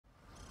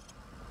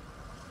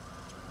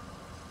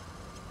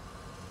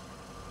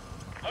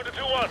Hunter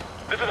 2-1.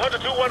 This is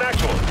Hunter 2-1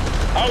 actual.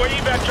 Our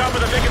evac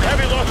choppers are taking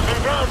heavy losses from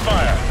ground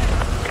fire.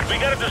 We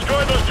gotta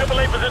destroy those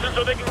AAA positions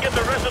so they can get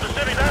the rest of the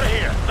cities out of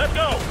here. Let's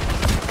go!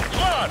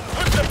 Squad,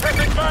 put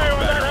suppressing fire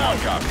on that house.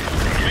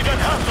 We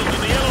got hostiles in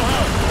the yellow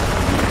house.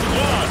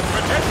 Squad,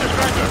 protect the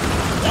striker.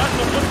 Watch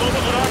the foot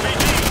mobiles with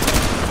RPG.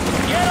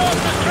 Get off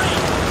the street!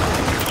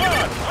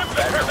 Squad, put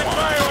suppressing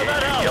fire on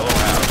that house. Yellow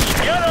house.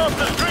 Get off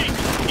the street!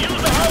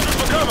 Use the houses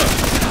for cover.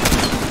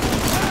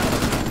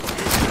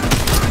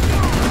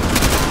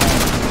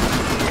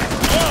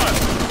 Squad,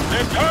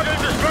 they're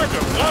targeting the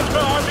striker. Watch the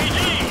RPG.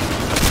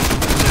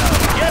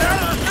 Get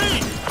out of the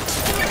street!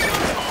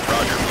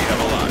 Roger, we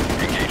have a lot.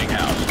 Engaging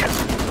house.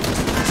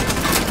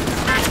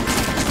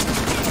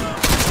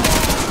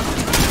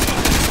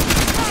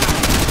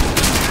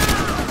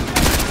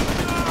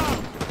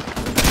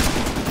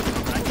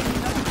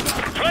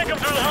 Flank them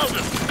through the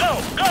houses! Go!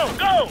 Go!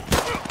 Go!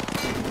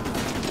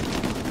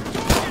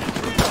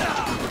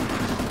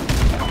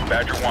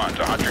 Badger 1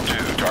 to Hunter 2.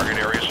 Target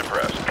area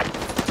suppressed.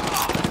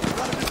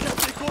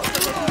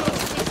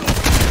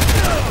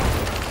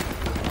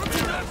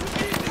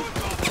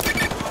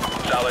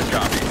 Solid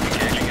copy.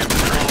 Engaging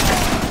infantry.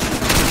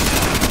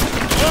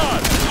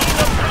 Squad, move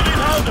up through these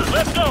houses!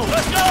 Let's go!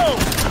 Let's go!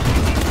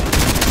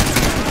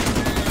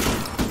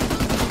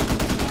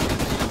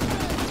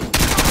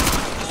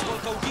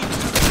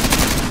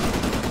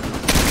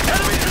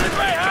 Enemies in the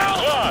gray house!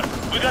 Squad,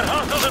 we got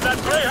hostiles in that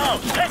gray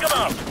house! Take them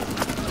out!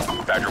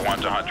 Badger 1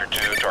 to Hunter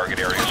 2. Target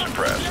area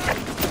suppressed.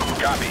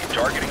 Copy.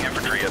 Targeting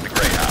infantry at the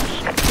gray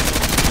house.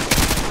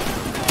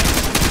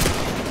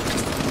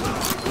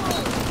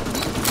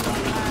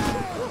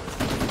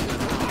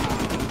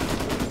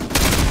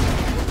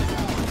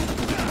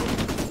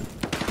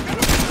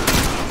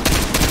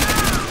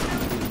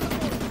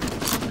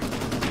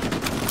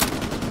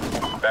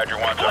 Badger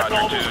 1 to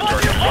Hunter 2.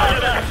 Target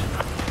fire.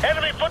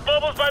 Enemy foot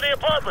mobiles by the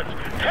apartments!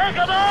 Take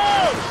them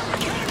out!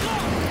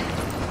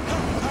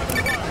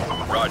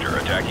 Roger.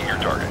 Attacking your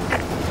target.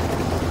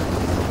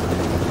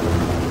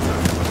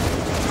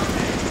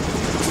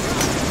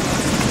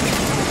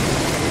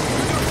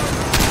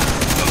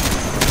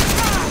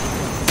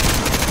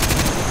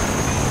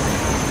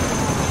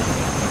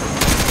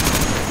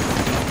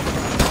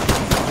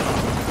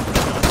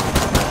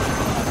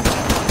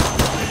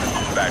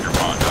 Badger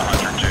 1 to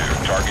Hunter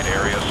 2. Target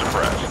area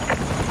suppressed.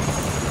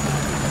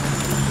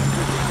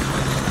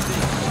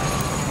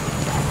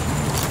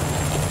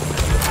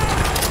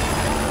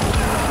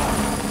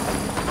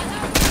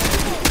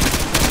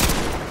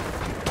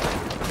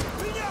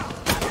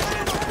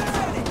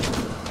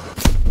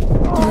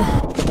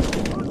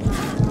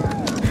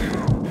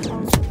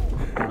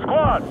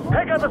 Squad,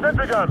 take out the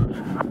sentry guns!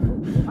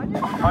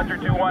 Hunter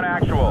 2-1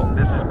 actual.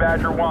 This is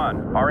Badger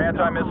 1. Our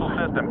anti-missile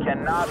system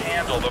cannot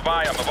handle the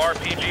volume of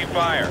RPG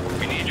fire.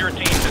 We need your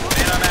team to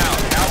thin them out.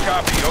 How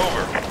copy?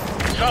 Over.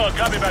 Solid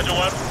copy, Badger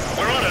 1.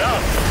 We're on it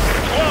out.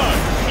 Squad,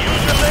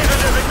 use your laser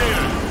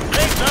designators.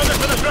 Take target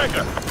for the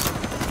striker.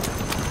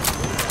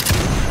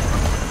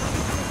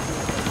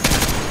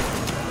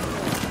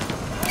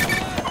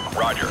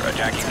 Roger.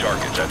 Attacking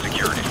targets at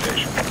security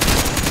station.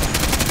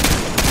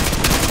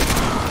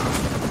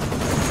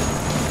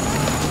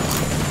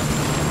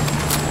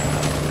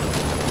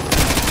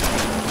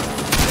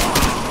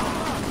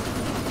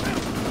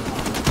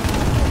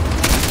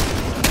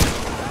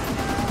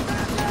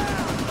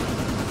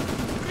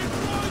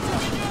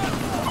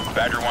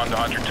 Badger 1 to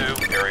Hunter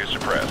 2, area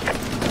suppressed.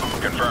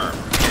 Confirm.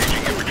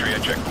 Engaging infantry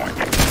at checkpoint.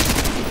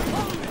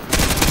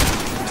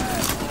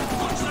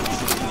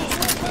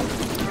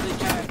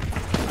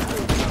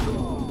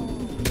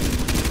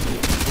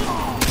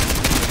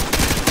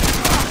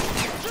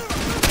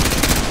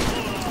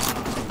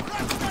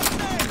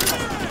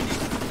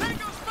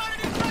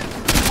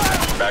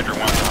 Badger 1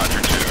 to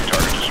Hunter 2,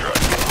 target destroyed.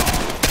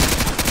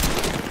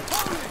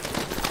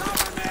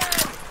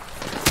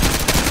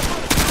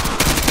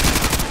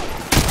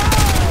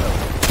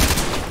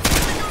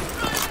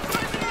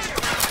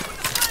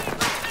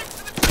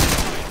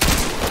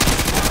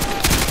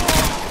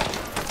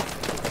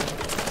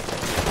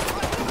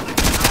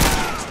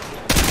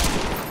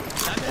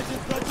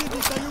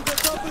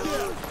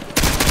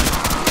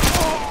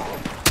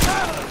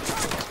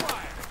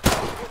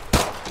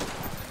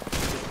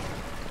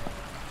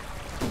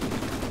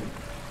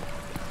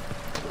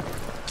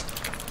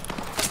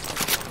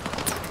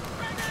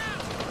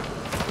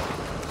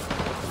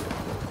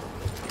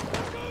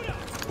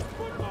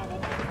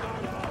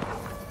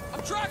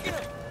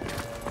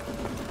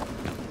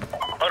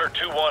 Hunter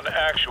 2-1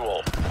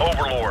 actual.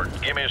 Overlord,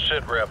 give me a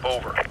sit rep,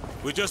 over.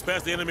 We just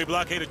passed the enemy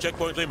blockade at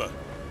Checkpoint Lima.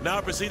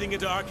 Now proceeding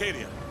into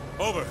Arcadia.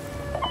 Over.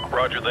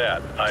 Roger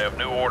that. I have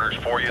new orders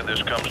for you.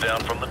 This comes down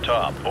from the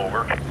top,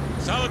 over.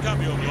 Solid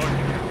copy, Overlord.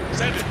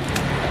 Send it.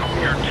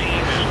 Your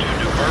team is to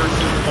divert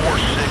to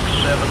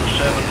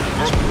 4677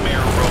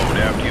 Brookmere Road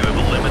after you have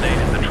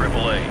eliminated the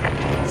AAA.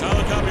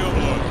 Solid copy,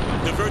 Overlord.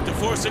 Divert to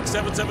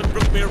 4677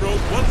 Brookmere Road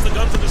once the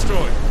guns are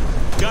destroyed.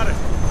 Got it.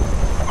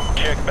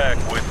 Check back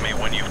with me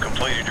when you've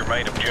completed your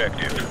main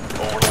objective.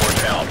 Overlord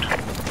out.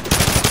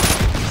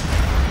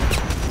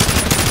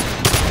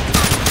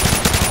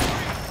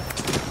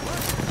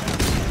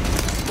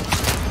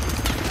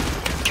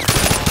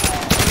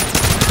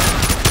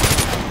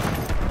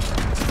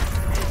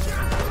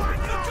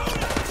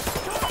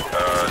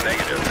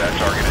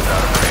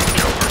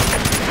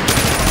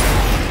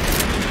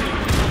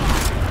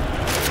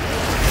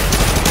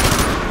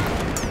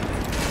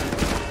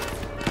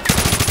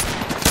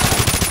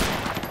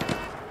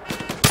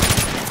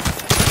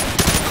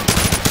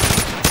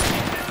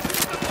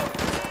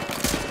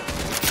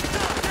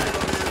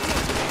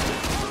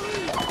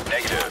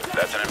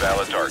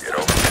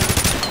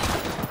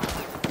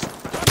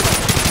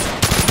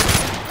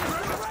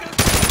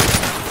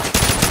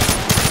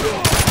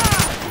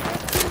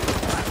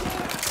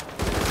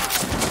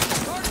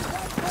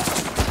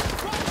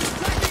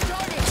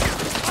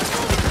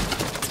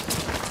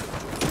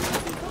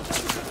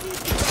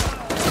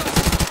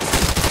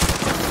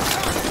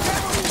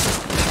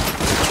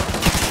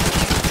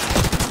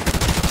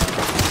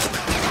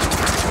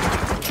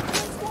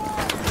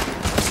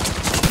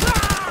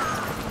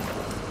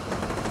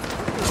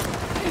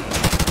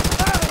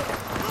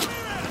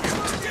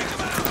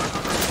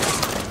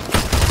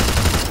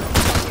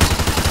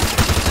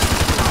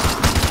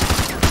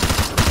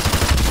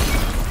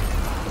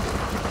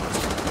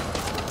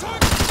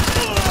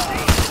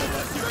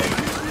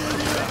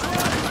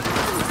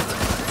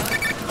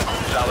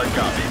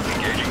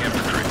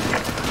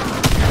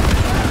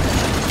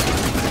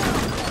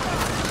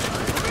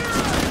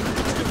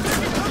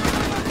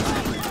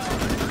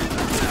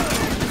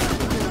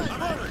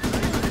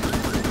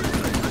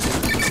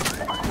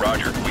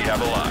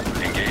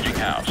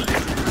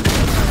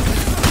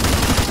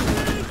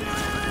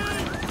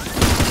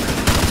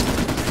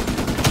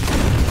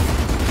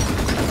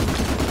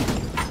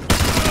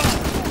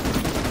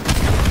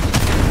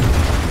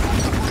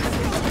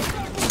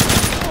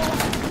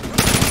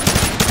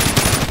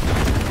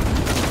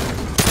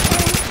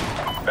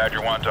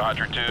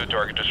 Hunter 2,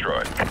 target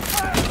destroyed.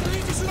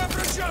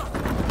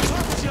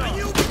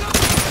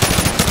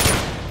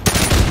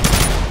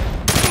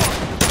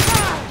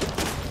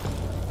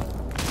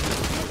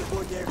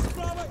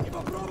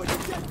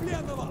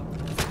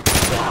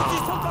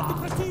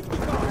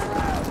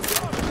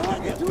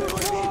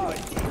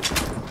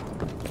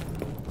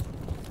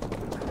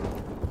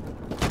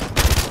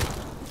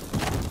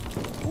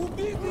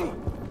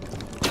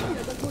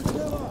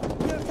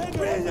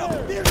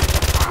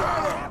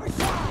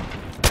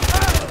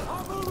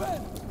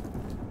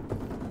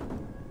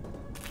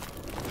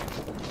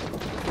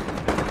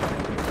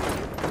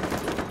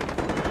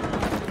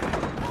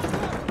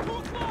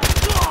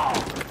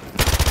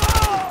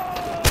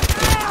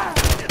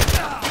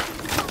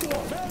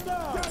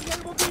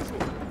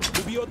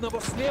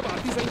 Одного слева, а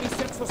ты займи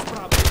сердце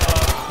справа.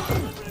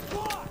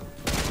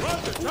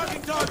 Roger,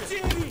 tracking target.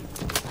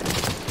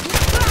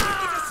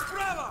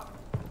 Справа!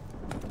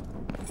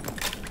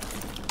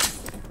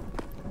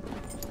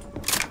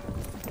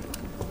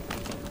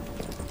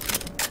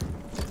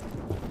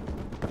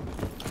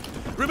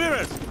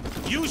 Ramirez,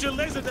 use your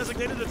laser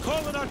designator to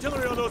call in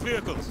artillery on those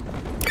vehicles.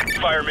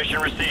 Fire mission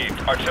received.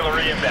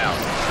 Artillery inbound.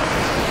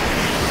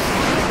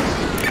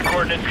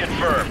 Coordinates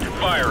confirmed.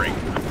 Firing.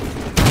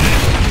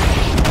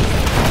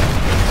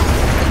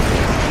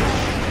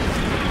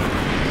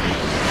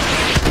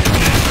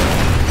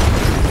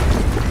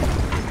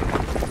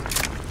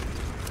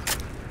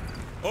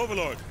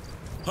 Overlord,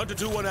 Hunter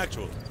 2-1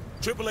 actual.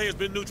 AAA has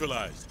been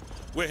neutralized.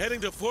 We're heading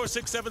to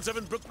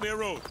 4677 Brookmere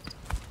Road.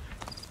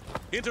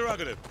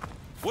 Interrogative.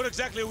 What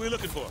exactly are we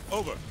looking for?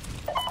 Over.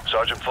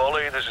 Sergeant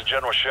Foley, this is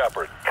General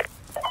Shepard.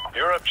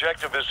 Your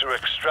objective is to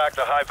extract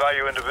a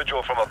high-value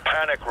individual from a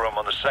panic room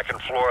on the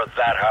second floor of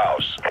that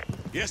house.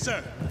 Yes,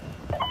 sir.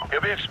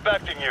 He'll be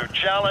expecting you.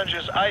 Challenge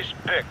is Ice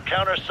Pick.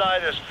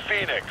 Counterside is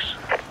Phoenix.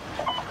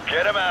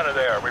 Get him out of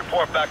there.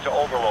 Report back to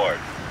Overlord.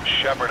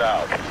 Shepard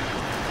out.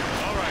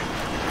 All right.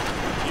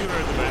 You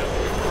heard the man.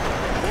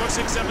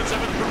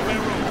 4677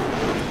 Brookmere Road.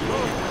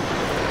 Move.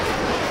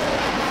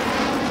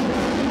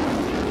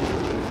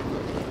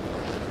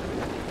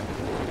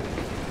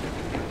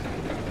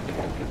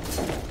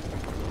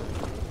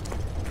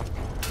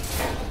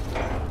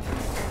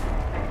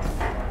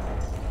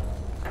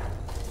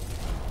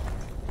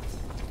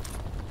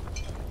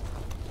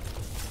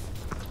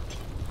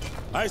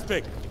 Ice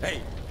Pick.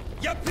 Hey!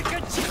 Я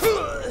Пикачу!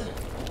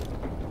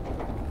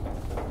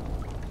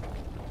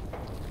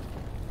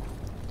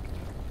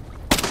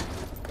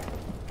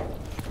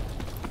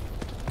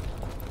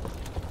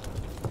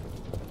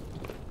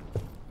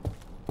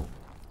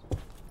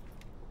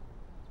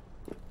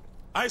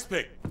 Ice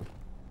Pick.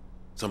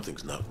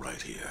 Something's not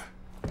right here.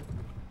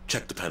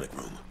 Check the panic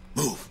room.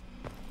 Move!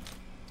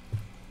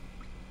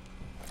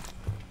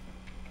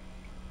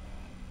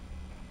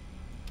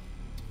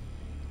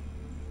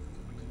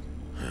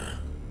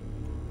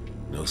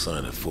 No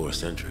sign of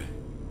forced entry.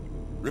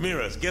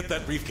 Ramirez, get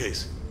that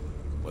briefcase.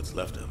 What's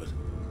left of it?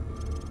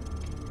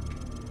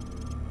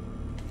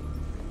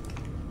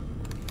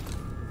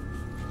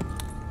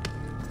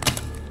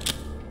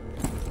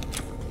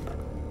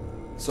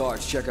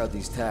 Sarge, check out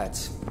these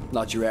tats.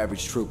 Not your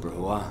average trooper,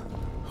 huh?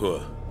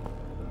 Huh.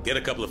 Get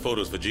a couple of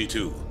photos for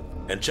G2,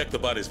 and check the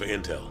bodies for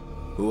intel.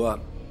 Who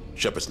up?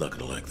 Shepard's not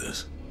gonna like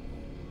this.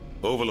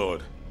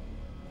 Overlord,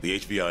 the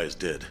HVI is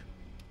dead.